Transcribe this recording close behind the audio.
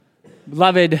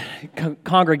Beloved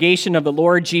congregation of the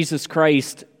Lord Jesus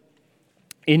Christ,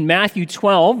 in Matthew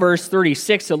 12, verse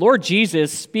 36, the Lord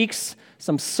Jesus speaks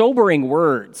some sobering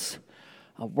words,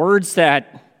 words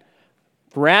that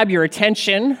grab your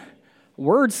attention,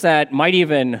 words that might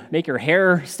even make your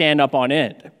hair stand up on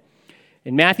end.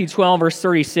 In Matthew 12, verse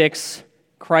 36,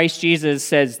 Christ Jesus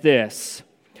says this,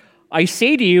 "I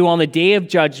say to you, on the day of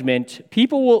judgment,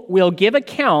 people will give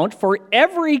account for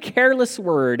every careless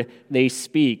word they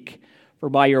speak. For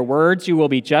by your words you will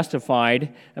be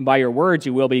justified, and by your words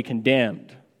you will be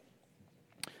condemned."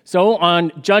 So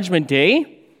on Judgment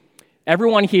Day,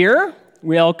 everyone here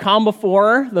will come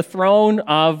before the throne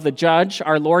of the judge,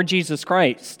 our Lord Jesus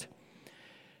Christ.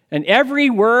 And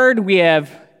every word we have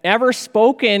ever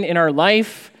spoken in our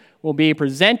life will be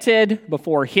presented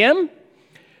before him,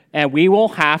 and we will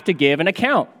have to give an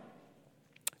account.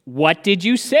 What did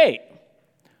you say?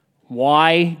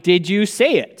 Why did you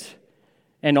say it?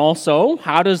 And also,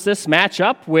 how does this match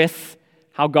up with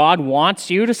how God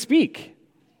wants you to speak?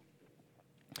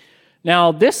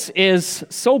 Now, this is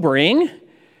sobering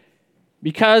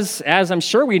because, as I'm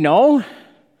sure we know,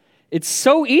 it's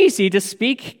so easy to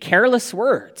speak careless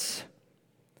words.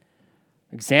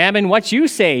 Examine what you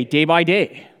say day by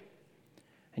day,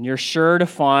 and you're sure to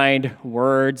find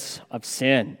words of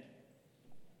sin.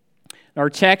 Our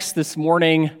text this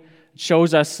morning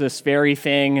shows us this very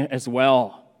thing as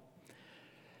well.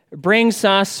 It brings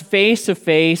us face to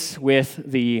face with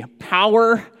the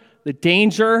power, the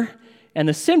danger, and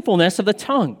the sinfulness of the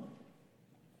tongue.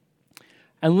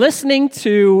 And listening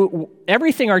to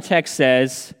everything our text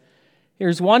says,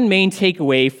 here's one main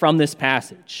takeaway from this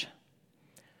passage.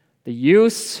 The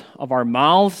use of our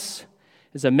mouths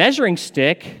is a measuring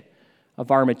stick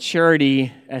of our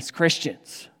maturity as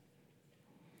Christians.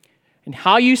 And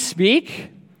how you speak,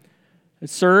 it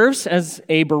serves as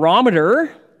a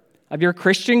barometer of your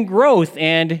Christian growth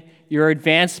and your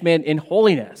advancement in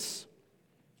holiness.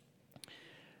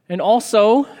 And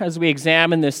also, as we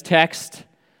examine this text,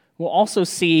 we'll also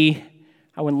see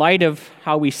how, in light of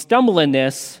how we stumble in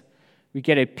this, we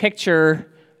get a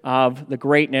picture of the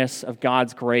greatness of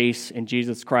God's grace in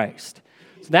Jesus Christ.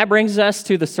 So that brings us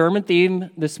to the sermon theme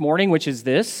this morning, which is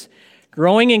this: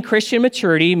 growing in Christian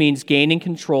maturity means gaining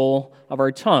control of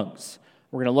our tongues.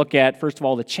 We're going to look at, first of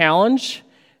all, the challenge,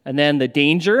 and then the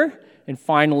danger, and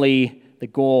finally, the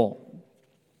goal.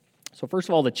 So first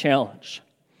of all, the challenge.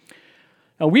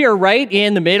 Now, we are right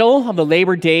in the middle of the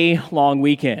Labor Day long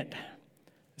weekend.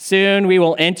 Soon we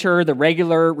will enter the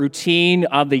regular routine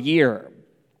of the year.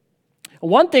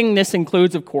 One thing this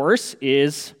includes, of course,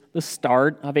 is the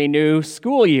start of a new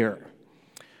school year.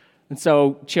 And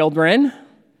so children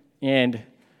and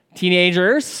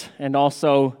teenagers and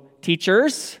also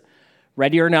teachers,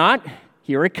 ready or not,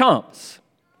 here it comes.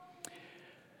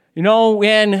 You know,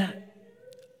 when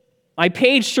I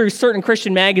page through certain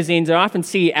Christian magazines, I often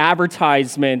see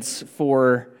advertisements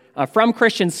from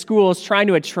Christian schools trying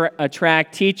to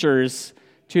attract teachers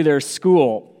to their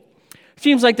school. It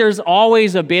seems like there's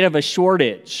always a bit of a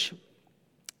shortage.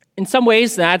 In some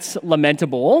ways, that's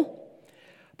lamentable.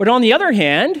 But on the other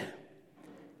hand,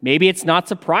 maybe it's not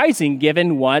surprising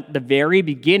given what the very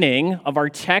beginning of our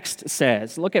text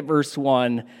says. Look at verse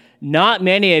 1. "Not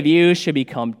many of you should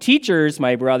become teachers,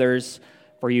 my brothers,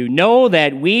 for you know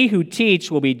that we who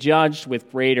teach will be judged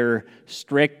with greater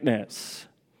strictness."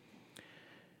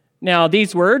 Now,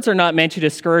 these words are not meant to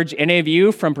discourage any of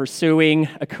you from pursuing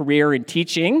a career in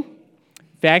teaching.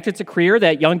 In fact, it's a career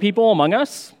that young people among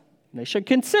us, they should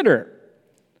consider.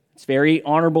 It's a very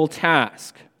honorable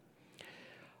task.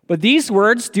 But these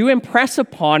words do impress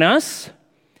upon us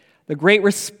the great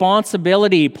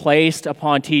responsibility placed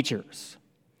upon teachers.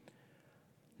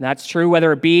 That's true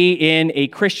whether it be in a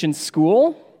Christian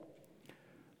school,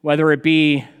 whether it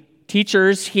be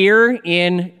teachers here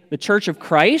in the Church of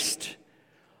Christ,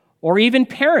 or even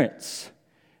parents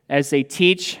as they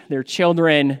teach their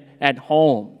children at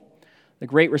home. The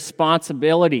great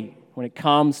responsibility when it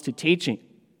comes to teaching.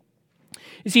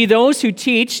 You see, those who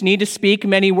teach need to speak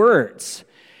many words,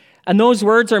 and those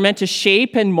words are meant to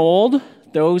shape and mold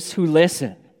those who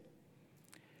listen.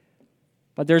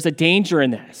 But there's a danger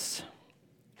in this.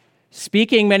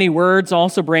 Speaking many words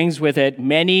also brings with it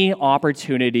many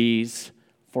opportunities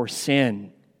for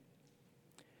sin.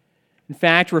 In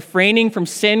fact, refraining from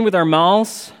sin with our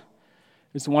mouths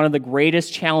is one of the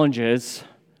greatest challenges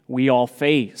we all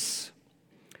face.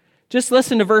 Just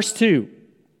listen to verse 2.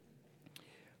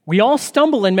 We all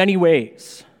stumble in many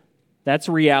ways. That's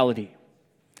a reality.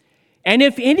 And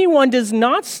if anyone does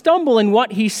not stumble in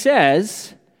what he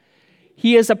says,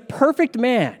 he is a perfect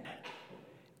man,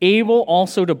 able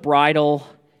also to bridle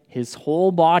his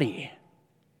whole body.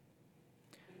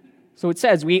 So it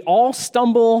says, we all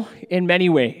stumble in many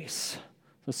ways.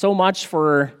 So much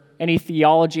for any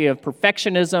theology of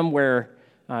perfectionism where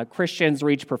Christians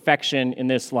reach perfection in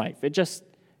this life. It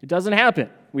doesn't happen.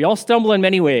 We all stumble in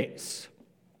many ways.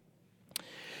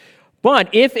 But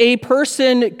if a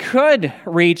person could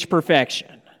reach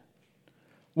perfection,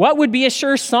 what would be a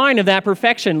sure sign of that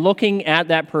perfection looking at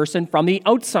that person from the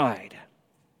outside?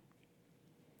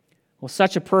 Well,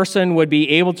 such a person would be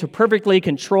able to perfectly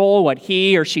control what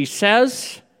he or she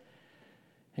says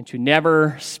and to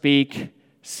never speak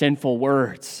sinful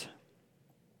words.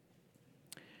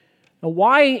 Now,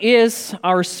 why is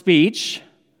our speech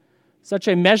such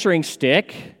a measuring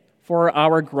stick for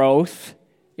our growth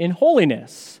in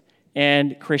holiness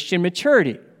and Christian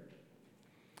maturity?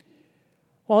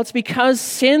 Well, it's because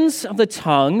sins of the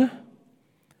tongue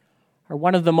are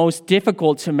one of the most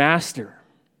difficult to master.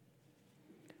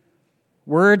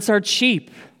 Words are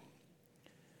cheap.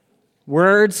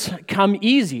 Words come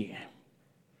easy.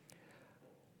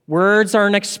 Words are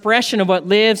an expression of what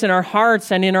lives in our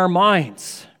hearts and in our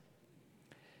minds.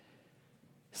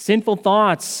 Sinful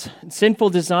thoughts and sinful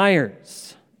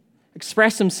desires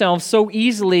express themselves so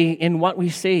easily in what we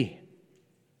say.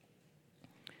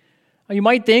 You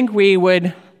might think we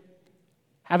would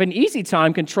have an easy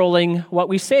time controlling what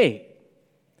we say.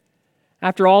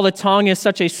 After all, the tongue is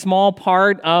such a small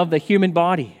part of the human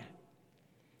body.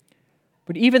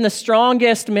 But even the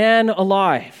strongest man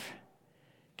alive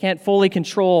can't fully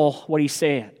control what he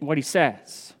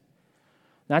says.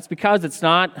 That's because it's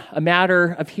not a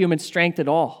matter of human strength at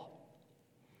all.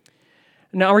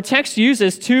 Now, our text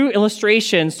uses two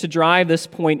illustrations to drive this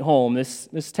point home.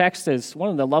 This text is, one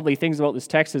of the lovely things about this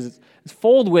text is it's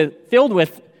filled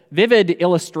with vivid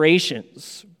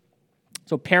illustrations.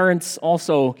 So parents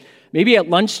also, maybe at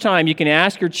lunchtime, you can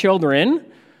ask your children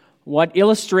what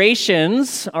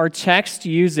illustrations our text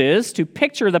uses to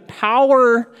picture the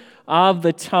power of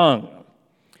the tongue.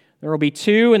 There will be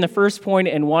two in the first point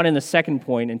and one in the second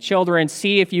point. And children,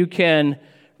 see if you can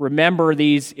remember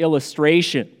these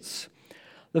illustrations.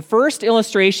 The first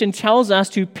illustration tells us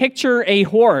to picture a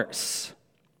horse.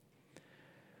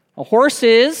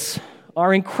 Horses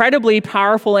are incredibly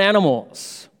powerful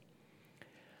animals.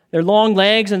 Their long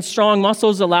legs and strong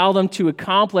muscles allow them to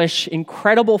accomplish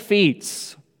incredible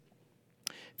feats.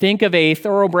 Think of a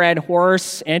thoroughbred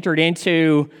horse entered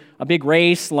into a big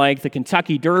race like the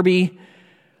Kentucky Derby.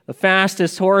 The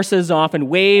fastest horses often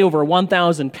weigh over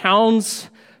 1,000 pounds.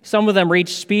 Some of them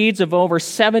reach speeds of over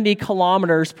 70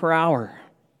 kilometers per hour.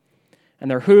 And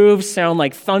their hooves sound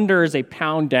like thunder as they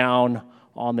pound down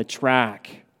on the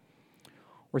track.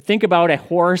 Or think about a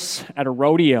horse at a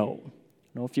rodeo. I don't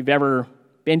know if you've ever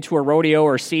been to a rodeo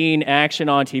or seen action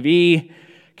on TV.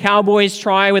 Cowboys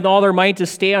try with all their might to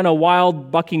stay on a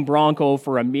wild bucking bronco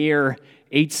for a mere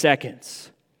 8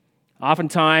 seconds.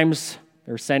 Oftentimes,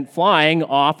 they're sent flying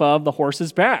off of the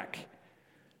horse's back.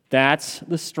 That's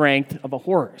the strength of a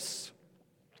horse.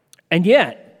 And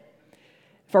yet,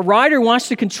 if a rider wants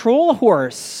to control a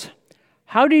horse,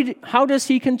 how does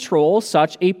he control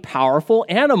such a powerful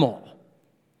animal?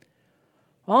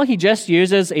 Well, he just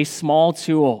uses a small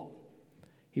tool.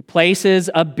 He places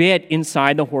a bit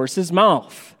inside the horse's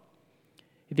mouth.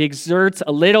 If he exerts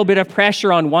a little bit of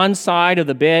pressure on one side of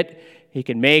the bit, he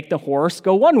can make the horse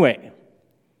go one way.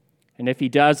 And if he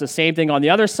does the same thing on the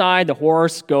other side, the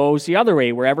horse goes the other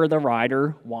way, wherever the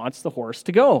rider wants the horse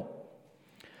to go.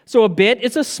 So a bit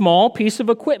is a small piece of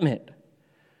equipment,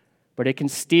 but it can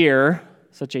steer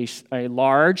such a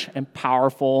large and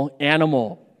powerful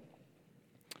animal.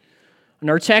 And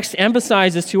our text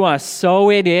emphasizes to us, so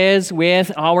it is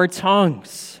with our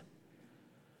tongues.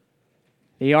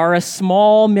 They are a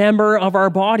small member of our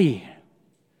body,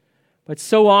 but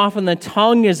so often the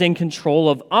tongue is in control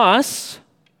of us,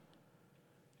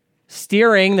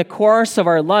 steering the course of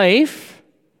our life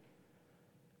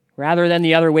rather than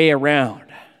the other way around.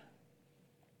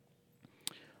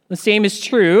 The same is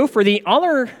true for the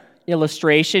other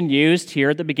illustration used here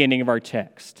at the beginning of our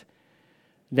text.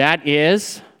 That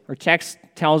is, our text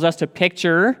tells us to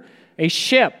picture a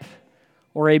ship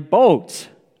or a boat.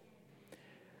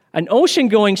 An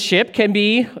ocean-going ship can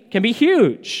be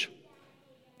huge.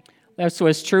 That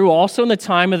was true also in the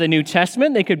time of the New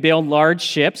Testament. They could build large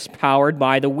ships powered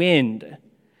by the wind.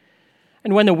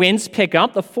 And when the winds pick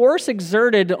up, the force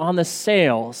exerted on the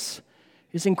sails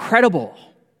is incredible.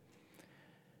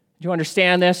 Do you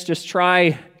understand this? Just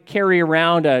try carry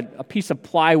around a piece of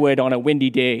plywood on a windy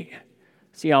day.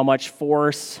 See how much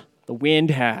force the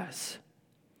wind has.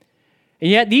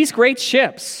 And yet these great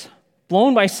ships,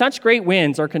 blown by such great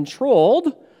winds, are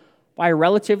controlled by a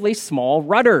relatively small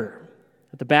rudder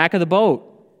at the back of the boat.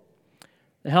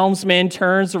 The helmsman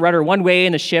turns the rudder one way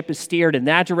and the ship is steered in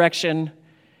that direction.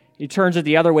 He turns it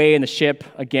the other way and the ship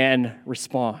again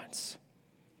responds.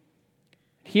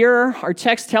 Here, our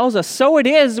text tells us, so it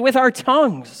is with our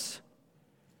tongues.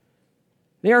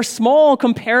 They are small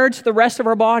compared to the rest of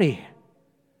our body.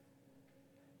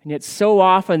 And yet so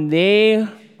often they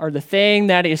are the thing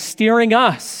that is steering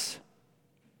us.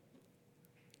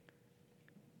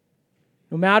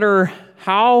 No matter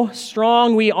how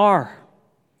strong we are,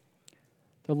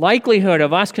 the likelihood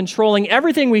of us controlling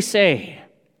everything we say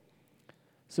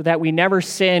so that we never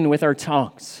sin with our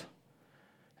tongues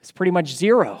is pretty much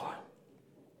zero.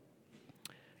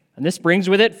 And this brings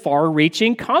with it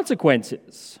far-reaching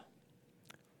consequences.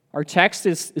 Our text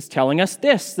is telling us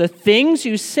this: the things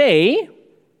you say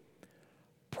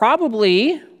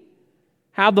probably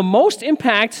have the most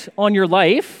impact on your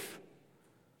life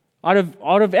out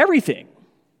of everything.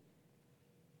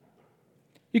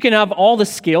 You can have all the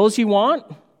skills you want,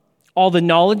 all the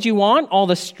knowledge you want, all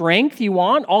the strength you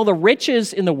want, all the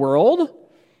riches in the world.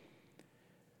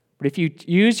 But if you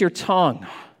use your tongue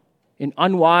in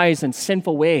unwise and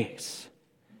sinful ways,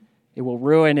 it will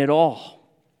ruin it all.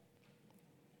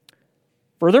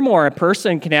 Furthermore, a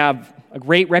person can have a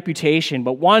great reputation,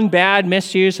 but one bad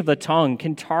misuse of the tongue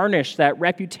can tarnish that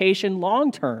reputation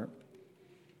long term.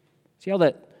 See how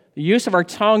the use of our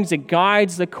tongues, it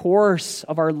guides the course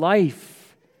of our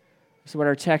life. This is what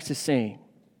our text is saying.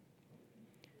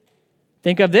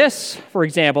 Think of this, for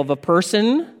example, if a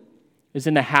person is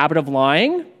in the habit of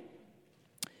lying,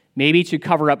 maybe to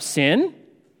cover up sin,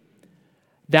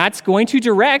 that's going to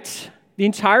direct the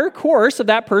entire course of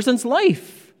that person's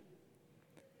life.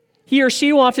 He or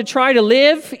she will have to try to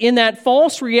live in that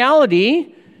false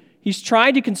reality he's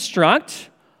tried to construct,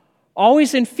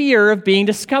 always in fear of being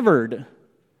discovered.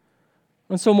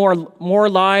 And so more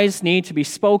lies need to be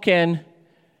spoken,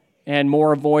 and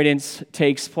more avoidance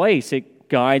takes place. It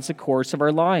guides the course of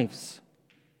our lives.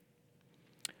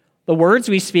 The words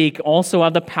we speak also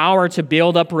have the power to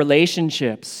build up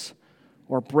relationships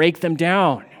or break them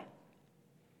down.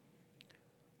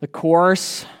 The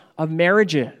course of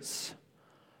marriages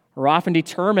are often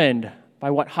determined by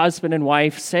what husband and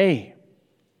wife say.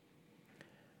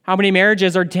 How many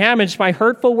marriages are damaged by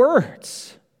hurtful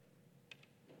words?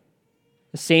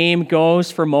 The same goes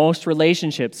for most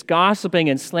relationships. Gossiping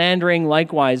and slandering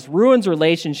likewise ruins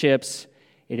relationships.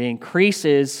 It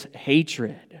increases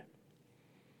hatred.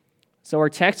 So our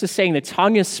text is saying the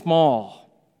tongue is small,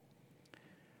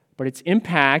 but its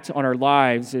impact on our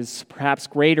lives is perhaps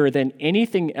greater than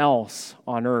anything else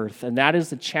on earth. And that is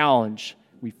the challenge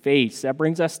we face. That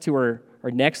brings us to our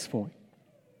next point.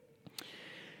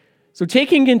 So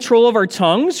taking control of our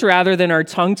tongues rather than our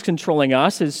tongues controlling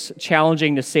us is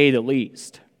challenging to say the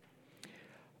least.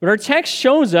 But our text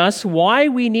shows us why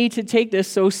we need to take this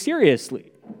so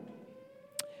seriously.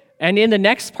 And in the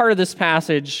next part of this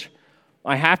passage,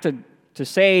 I have to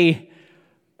say,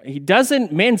 he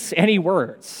doesn't mince any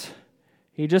words.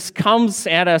 He just comes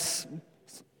at us,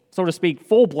 so to speak,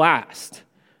 full blast.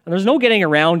 And there's no getting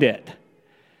around it.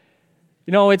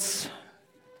 You know, it's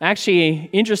actually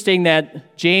interesting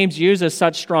that James uses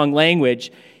such strong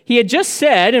language. He had just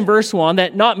said in verse 1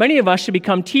 that not many of us should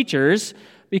become teachers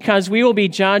because we will be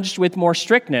judged with more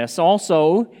strictness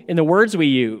also in the words we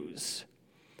use.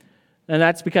 And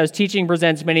that's because teaching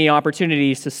presents many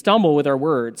opportunities to stumble with our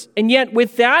words. And yet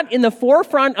with that in the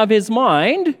forefront of his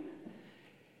mind,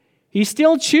 he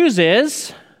still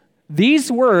chooses these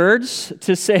words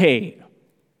to say.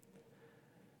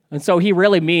 And so he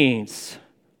really means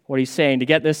what he's saying to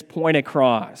get this point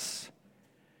across.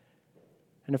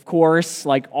 And of course,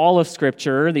 like all of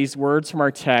Scripture, these words from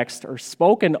our text are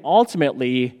spoken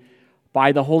ultimately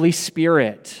by the Holy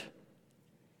Spirit.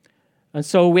 And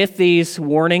so with these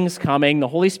warnings coming, the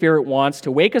Holy Spirit wants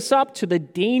to wake us up to the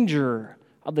danger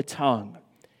of the tongue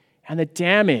and the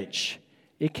damage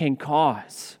it can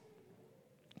cause.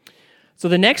 So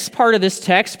the next part of this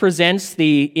text presents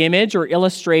the image or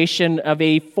illustration of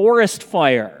a forest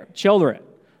fire. Children,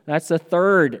 that's the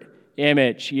third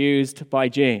image used by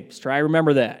James. Try to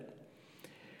remember that.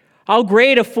 How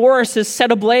great a forest is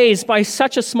set ablaze by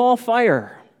such a small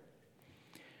fire.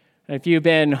 If you've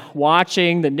been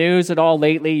watching the news at all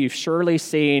lately, you've surely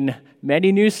seen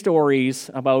many news stories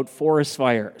about forest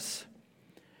fires.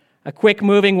 A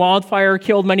quick-moving wildfire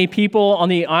killed many people on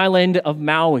the island of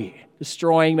Maui,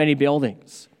 destroying many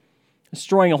buildings,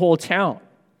 destroying a whole town.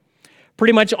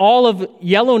 Pretty much all of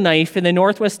Yellowknife in the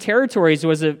Northwest Territories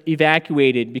was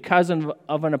evacuated because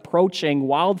of an approaching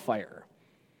wildfire.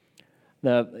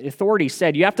 The authorities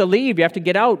said, you have to leave, you have to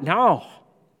get out now.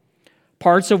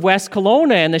 Parts of West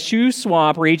Kelowna and the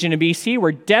Shuswap region in BC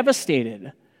were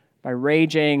devastated by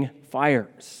raging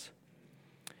fires.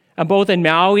 And both in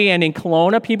Maui and in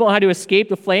Kelowna, people had to escape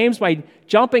the flames by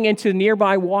jumping into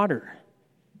nearby water.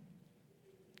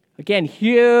 Again,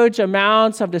 huge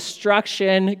amounts of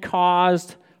destruction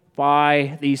caused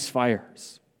by these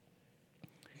fires.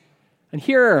 And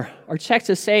here, our text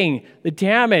is saying the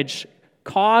damage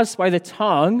caused by the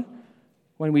tongue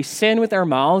when we sin with our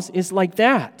mouths is like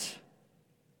that.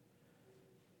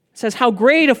 It says, how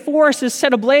great a forest is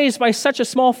set ablaze by such a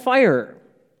small fire.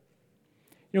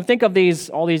 Think of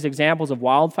all these examples of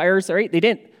wildfires, right? They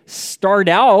didn't start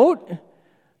out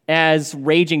as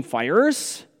raging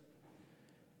fires.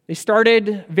 They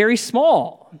started very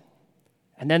small,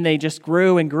 and then they just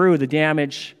grew and grew. The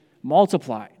damage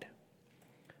multiplied.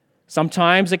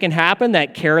 Sometimes it can happen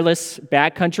that careless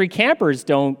backcountry campers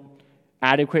don't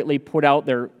adequately put out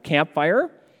their campfire,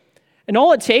 and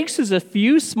all it takes is a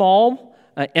few small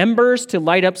embers to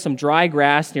light up some dry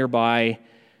grass nearby,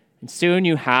 and soon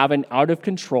you have an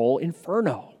out-of-control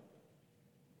inferno.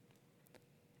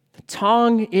 The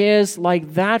tongue is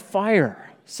like that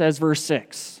fire, says verse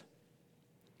 6.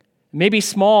 It may be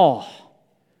small,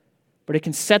 but it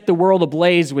can set the world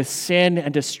ablaze with sin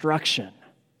and destruction.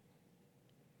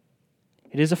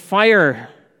 It is a fire,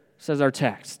 says our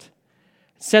text.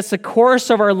 It sets the course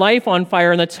of our life on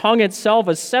fire, and the tongue itself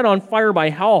is set on fire by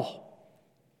hell.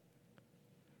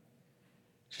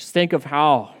 Just think of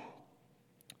how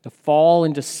the fall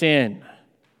into sin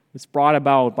was brought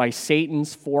about by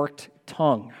Satan's forked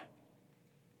tongue.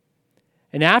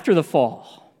 And after the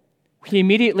fall, we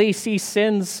immediately see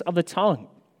sins of the tongue.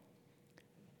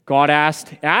 God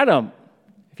asked Adam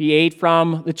if he ate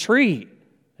from the tree,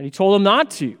 and he told him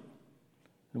not to.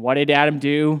 And what did Adam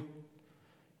do?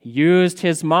 He used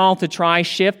his mouth to try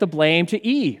shift the blame to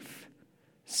Eve,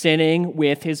 sinning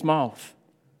with his mouth.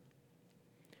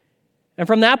 And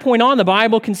from that point on, the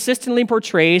Bible consistently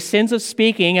portrays sins of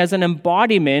speaking as an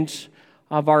embodiment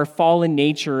of our fallen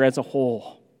nature as a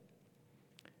whole.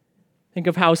 Think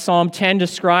of how Psalm 10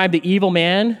 described the evil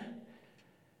man.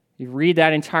 You read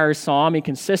that entire psalm, he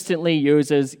consistently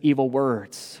uses evil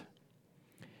words.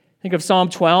 Think of Psalm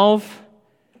 12.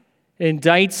 It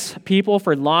indicts people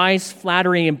for lies,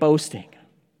 flattery, and boasting.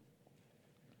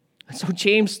 So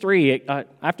James 3, I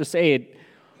have to say,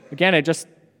 it just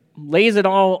lays it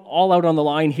all out on the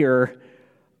line here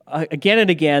again and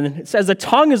again. It says the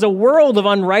tongue is a world of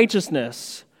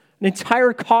unrighteousness, an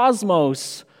entire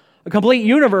cosmos, a complete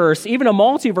universe, even a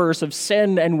multiverse of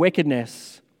sin and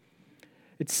wickedness.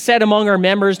 It's set among our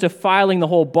members, defiling the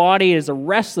whole body. It is a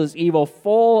restless evil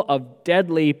full of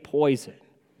deadly poison.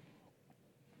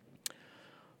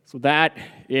 So that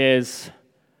is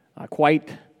quite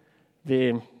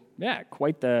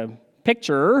the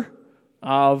picture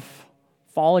of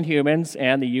fallen humans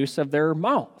and the use of their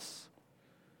mouths.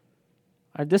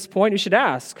 At this point, you should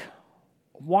ask,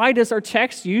 why does our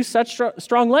text use such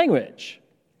strong language?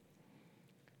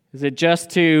 Is it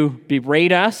just to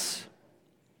berate us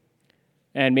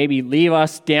and maybe leave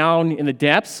us down in the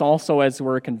depths also as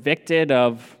we're convicted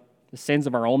of the sins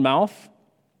of our own mouth?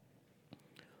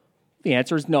 The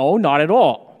answer is no, not at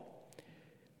all.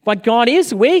 But God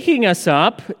is waking us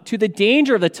up to the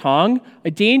danger of the tongue,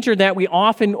 a danger that we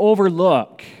often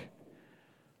overlook.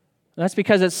 That's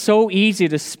because it's so easy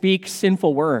to speak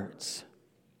sinful words.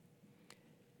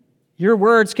 Your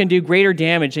words can do greater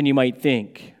damage than you might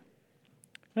think.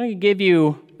 I can give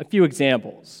you a few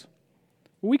examples.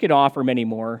 We could offer many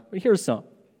more, but here's some.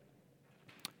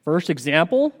 First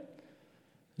example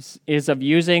is of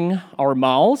using our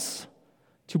mouths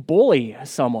to bully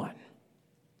someone.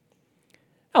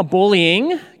 Now,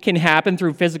 bullying can happen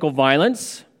through physical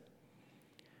violence,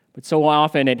 but so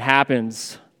often it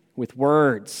happens with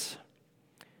words.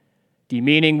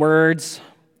 Demeaning words,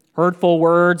 hurtful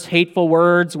words, hateful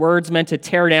words, words meant to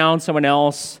tear down someone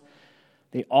else.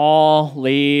 They all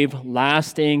leave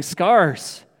lasting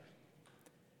scars.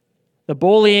 The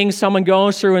bullying someone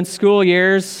goes through in school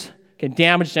years can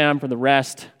damage them for the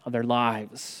rest of their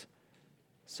lives.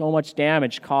 So much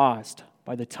damage caused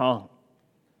by the tongue.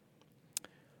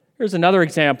 Here's another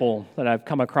example that I've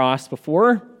come across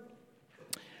before.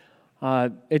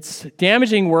 It's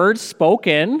damaging words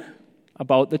spoken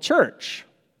about the church.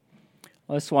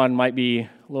 Well, this one might be a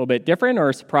little bit different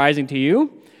or surprising to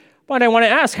you, but I want to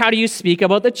ask, how do you speak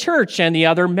about the church and the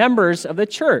other members of the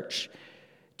church?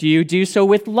 Do you do so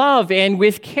with love and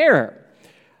with care?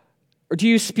 Or do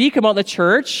you speak about the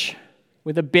church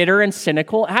with a bitter and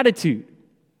cynical attitude?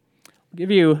 I'll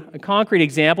give you a concrete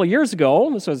example. Years ago,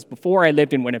 this was before I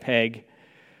lived in Winnipeg,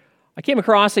 I came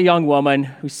across a young woman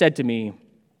who said to me,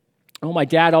 "Oh, my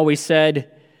dad always said,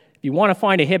 if you want to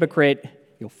find a hypocrite,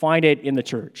 you'll find it in the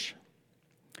church."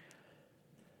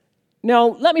 Now,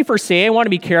 let me first say, I want to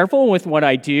be careful with what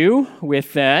I do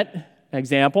with that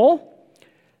example.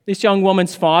 This young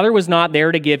woman's father was not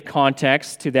there to give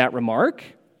context to that remark.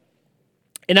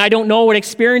 And I don't know what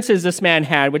experiences this man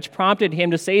had which prompted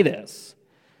him to say this.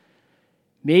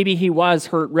 Maybe he was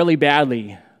hurt really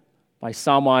badly by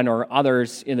someone or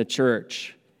others in the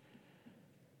church.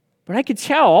 But I could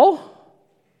tell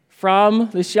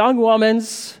from this young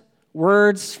woman's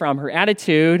words, from her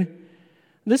attitude,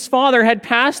 this father had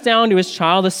passed down to his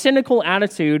child a cynical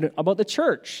attitude about the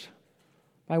church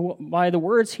by the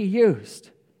words he used.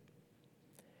 It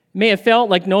may have felt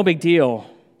like no big deal,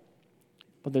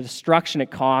 but the destruction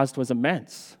it caused was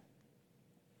immense.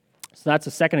 So that's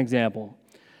the second example.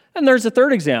 And there's a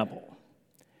third example.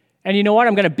 And you know what?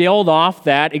 I'm going to build off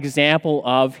that example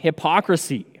of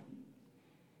hypocrisy.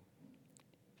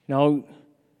 You know,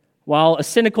 while a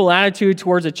cynical attitude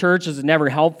towards a church is never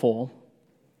helpful,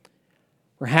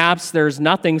 perhaps there's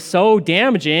nothing so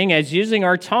damaging as using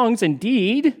our tongues,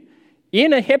 indeed,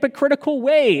 in a hypocritical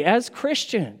way as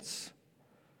Christians.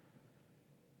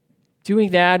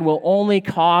 Doing that will only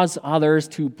cause others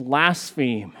to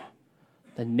blaspheme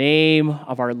the name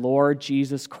of our Lord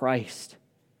Jesus Christ.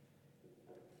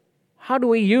 How do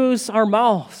we use our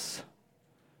mouths?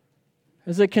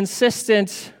 Is it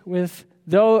consistent with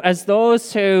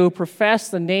those who profess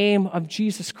the name of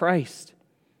Jesus Christ?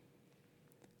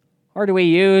 Or do we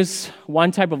use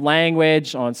one type of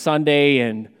language on Sunday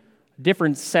and a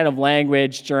different set of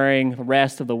language during the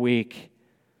rest of the week,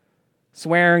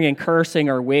 swearing and cursing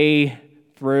our way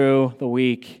through the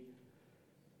week?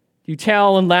 You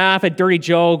tell and laugh at dirty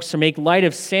jokes or make light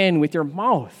of sin with your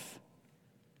mouth.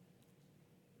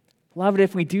 Beloved,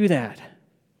 if we do that,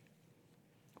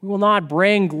 we will not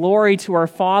bring glory to our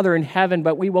Father in heaven,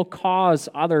 but we will cause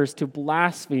others to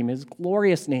blaspheme His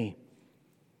glorious name.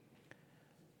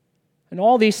 And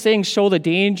all these things show the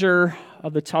danger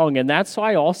of the tongue. And that's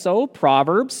why also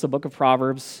Proverbs, the book of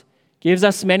Proverbs, gives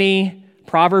us many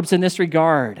proverbs in this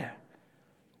regard,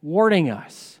 warning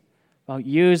us about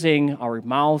using our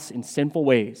mouths in sinful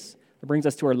ways. That brings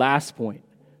us to our last point,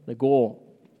 the goal.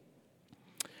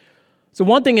 So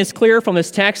one thing is clear from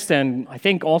this text, and I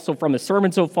think also from the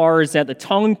sermon so far, is that the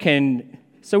tongue can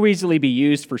so easily be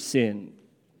used for sin.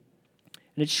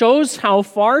 And it shows how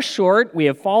far short we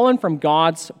have fallen from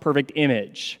God's perfect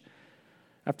image.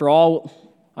 After all,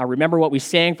 remember what we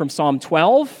sang from Psalm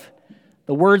 12?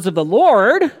 The words of the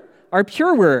Lord are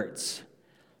pure words,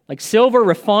 like silver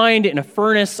refined in a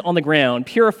furnace on the ground,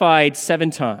 purified 7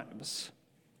 times.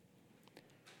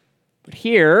 But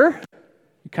here,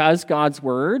 because God's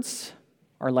words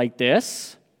are like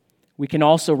this, we can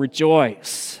also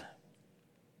rejoice.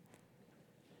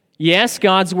 Yes,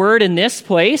 God's word in this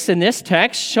place, in this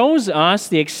text, shows us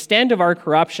the extent of our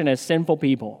corruption as sinful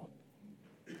people.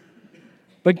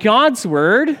 But God's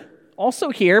word, also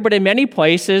here, but in many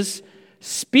places,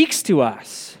 speaks to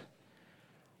us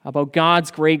about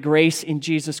God's great grace in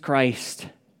Jesus Christ.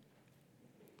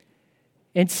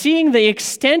 And seeing the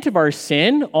extent of our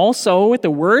sin, also with the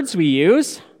words we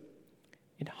use,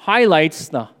 it highlights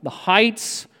the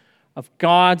heights of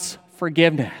God's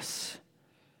forgiveness.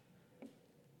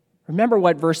 Remember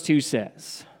what verse 2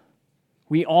 says.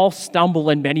 We all stumble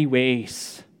in many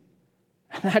ways.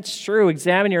 That's true.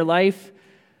 Examine your life.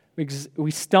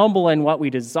 We stumble in what we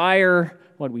desire,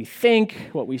 what we think,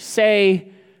 what we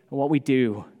say, and what we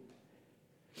do.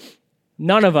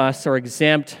 None of us are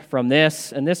exempt from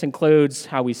this, and this includes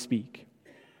how we speak.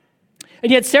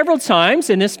 And yet several times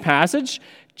in this passage,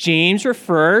 James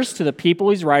refers to the people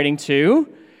he's writing to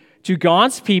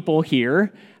God's people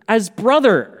here, as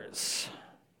brothers.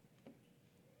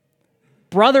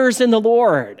 Brothers in the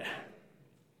Lord.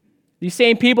 These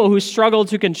same people who struggle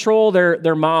to control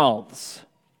their mouths.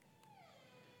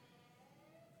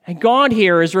 And God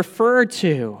here is referred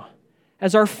to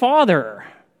as our Father.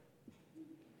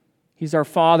 He's our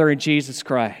Father in Jesus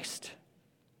Christ.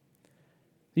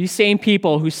 These same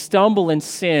people who stumble in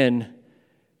sin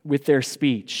with their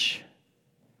speech.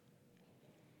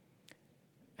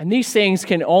 And these things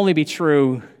can only be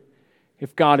true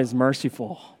if God is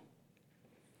merciful,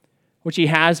 which He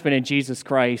has been in Jesus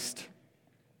Christ.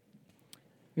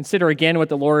 Consider again what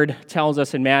the Lord tells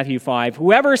us in Matthew 5.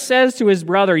 Whoever says to his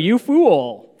brother, "You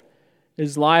fool,"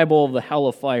 is liable of the hell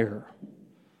of fire.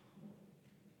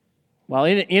 Well,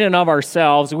 in and of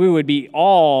ourselves, we would be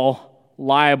all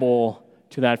liable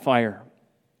to that fire.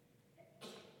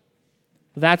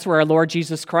 That's where our Lord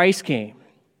Jesus Christ came.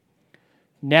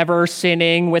 Never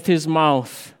sinning with His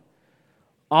mouth,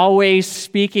 always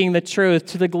speaking the truth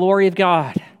to the glory of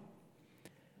God.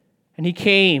 And He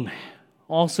came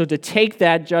also to take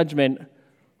that judgment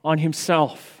on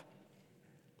Himself.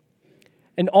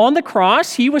 And on the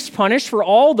cross, he was punished for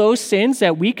all those sins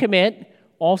that we commit,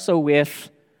 also with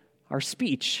our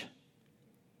speech.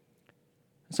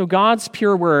 So God's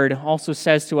pure word also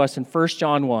says to us in 1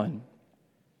 John 1,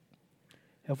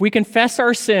 if we confess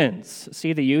our sins,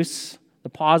 see the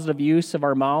positive use of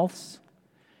our mouths?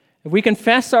 If we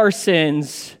confess our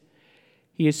sins,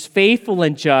 he is faithful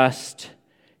and just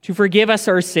to forgive us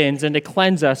our sins and to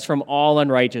cleanse us from all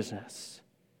unrighteousness.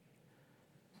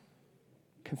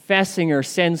 Confessing our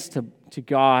sins to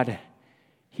God,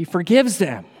 he forgives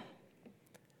them.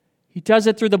 He does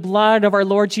it through the blood of our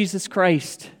Lord Jesus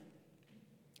Christ.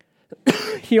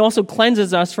 He also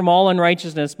cleanses us from all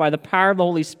unrighteousness by the power of the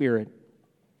Holy Spirit.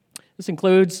 This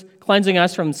includes cleansing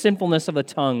us from sinfulness of the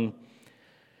tongue.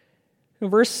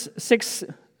 Verse 6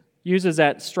 uses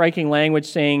that striking language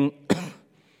saying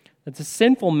that the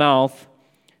sinful mouth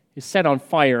is set on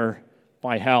fire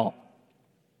by hell.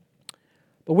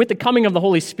 But with the coming of the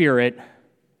Holy Spirit,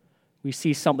 we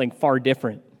see something far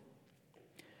different.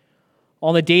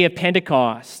 On the day of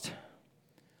Pentecost,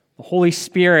 the Holy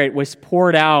Spirit was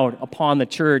poured out upon the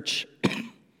church.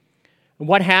 And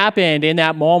what happened in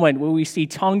that moment when we see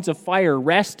tongues of fire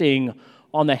resting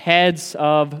on the heads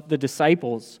of the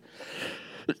disciples?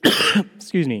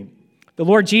 Excuse me. The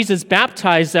Lord Jesus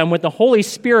baptized them with the Holy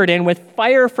Spirit and with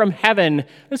fire from heaven.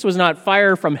 This was not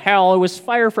fire from hell, it was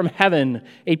fire from heaven,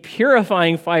 a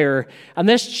purifying fire. And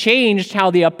this changed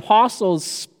how the apostles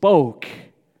spoke.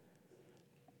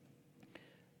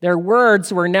 Their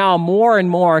words were now more and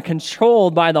more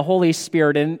controlled by the Holy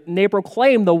Spirit, and they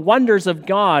proclaimed the wonders of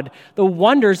God, the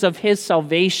wonders of his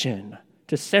salvation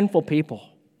to sinful people.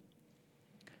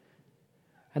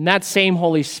 And that same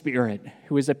Holy Spirit,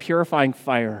 who is a purifying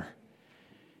fire,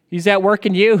 he's at work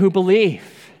in you who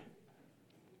believe.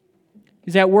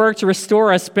 He's at work to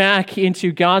restore us back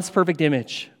into God's perfect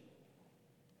image.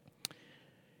 You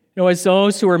know, as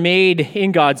those who are made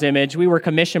in God's image, we were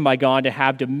commissioned by God to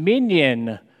have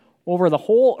dominion over the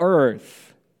whole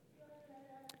earth.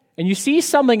 And you see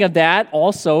something of that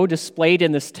also displayed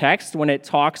in this text when it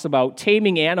talks about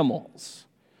taming animals,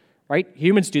 right?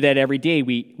 Humans do that every day.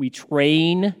 We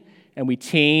train and we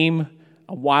tame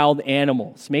wild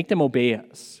animals, make them obey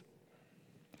us.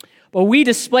 But we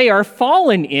display our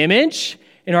fallen image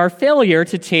in our failure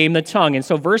to tame the tongue. And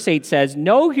so verse 8 says,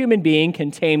 no human being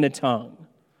can tame the tongue.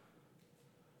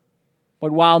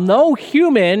 But while no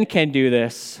human can do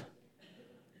this,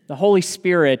 the Holy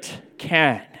Spirit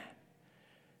can.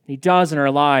 He does in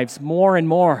our lives more and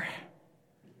more.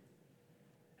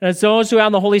 And as those who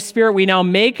have the Holy Spirit, we now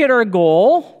make it our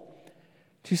goal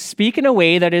to speak in a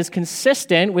way that is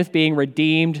consistent with being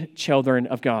redeemed children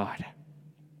of God.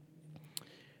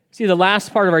 See, the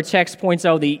last part of our text points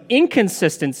out the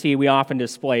inconsistency we often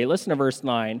display. Listen to verse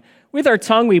 9. With our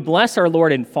tongue we bless our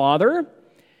Lord and Father,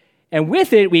 and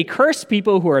with it we curse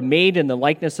people who are made in the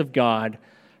likeness of God.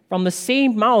 From the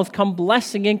same mouth come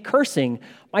blessing and cursing.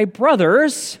 My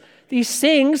brothers, these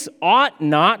things ought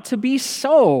not to be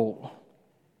so.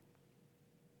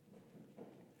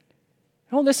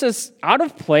 No, this is out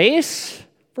of place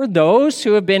for those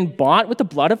who have been bought with the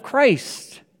blood of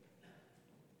Christ.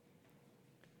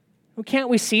 Well, can't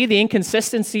we see the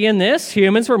inconsistency in this?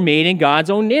 Humans were made in God's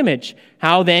own image.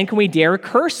 How then can we dare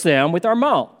curse them with our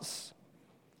mouths?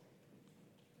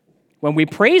 When we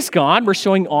praise God, we're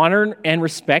showing honor and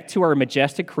respect to our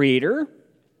majestic Creator.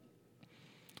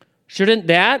 Shouldn't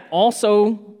that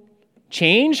also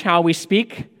change how we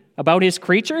speak about his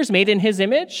creatures made in his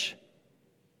image?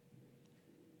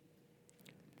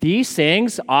 These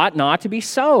things ought not to be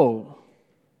so,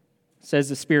 says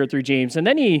the Spirit through James. And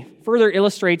then he further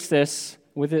illustrates this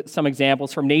with some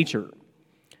examples from nature.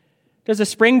 Does a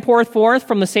spring pour forth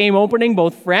from the same opening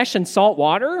both fresh and salt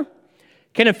water?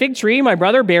 Can a fig tree, my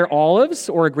brother, bear olives,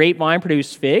 or a grapevine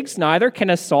produce figs? Neither can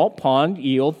a salt pond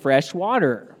yield fresh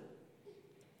water.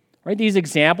 Right? These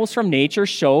examples from nature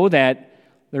show that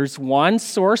there's one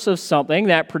source of something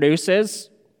that produces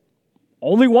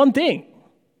only one thing.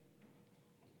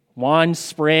 One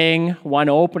spring, one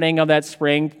opening of that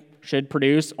spring should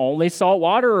produce only salt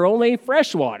water or only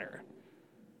fresh water.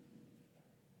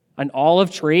 An olive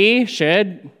tree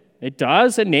it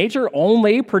does in nature,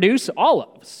 only produce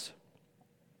olives.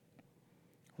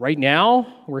 Right now,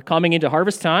 we're coming into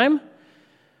harvest time.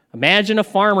 Imagine a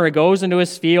farmer goes into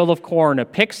his field of corn to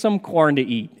pick some corn to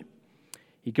eat.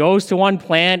 He goes to one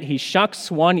plant, he shucks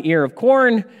one ear of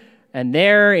corn, and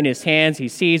there in his hands he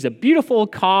sees a beautiful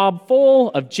cob full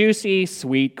of juicy,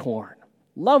 sweet corn.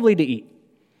 Lovely to eat.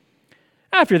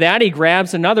 After that, he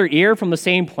grabs another ear from the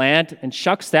same plant and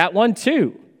shucks that one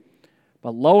too.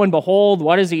 But lo and behold,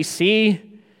 what does he see?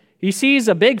 He sees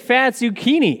a big fat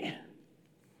zucchini.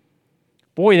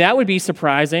 Boy, that would be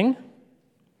surprising.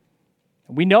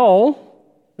 We know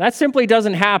that simply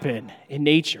doesn't happen in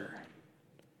nature.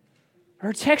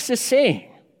 Our text is saying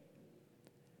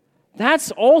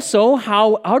that's also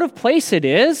how out of place it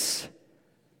is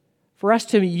for us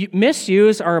to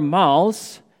misuse our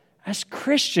mouths as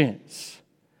Christians,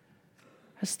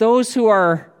 as those who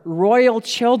are royal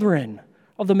children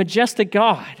of the majestic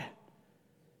God.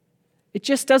 It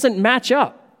just doesn't match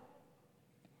up.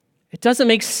 It doesn't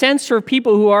make sense for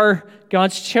people who are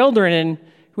God's children and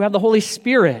who have the Holy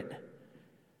Spirit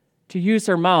to use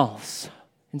their mouths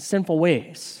in sinful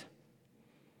ways.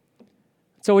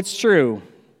 So it's true.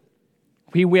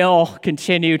 We will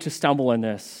continue to stumble in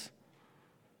this.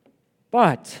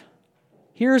 But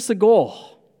here's the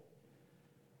goal: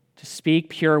 to speak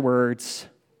pure words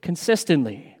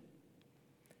consistently,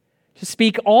 to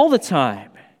speak all the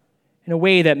time in a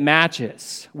way that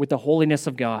matches with the holiness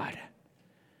of God.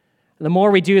 And the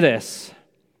more we do this,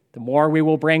 the more we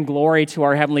will bring glory to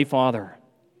our Heavenly Father.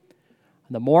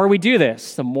 And the more we do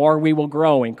this, the more we will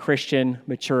grow in Christian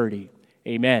maturity.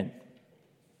 Amen.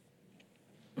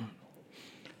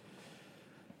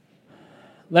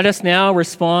 Let us now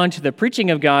respond to the preaching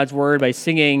of God's Word by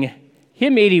singing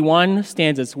Hymn 81,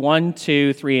 stanzas 1,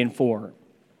 2, 3, and 4.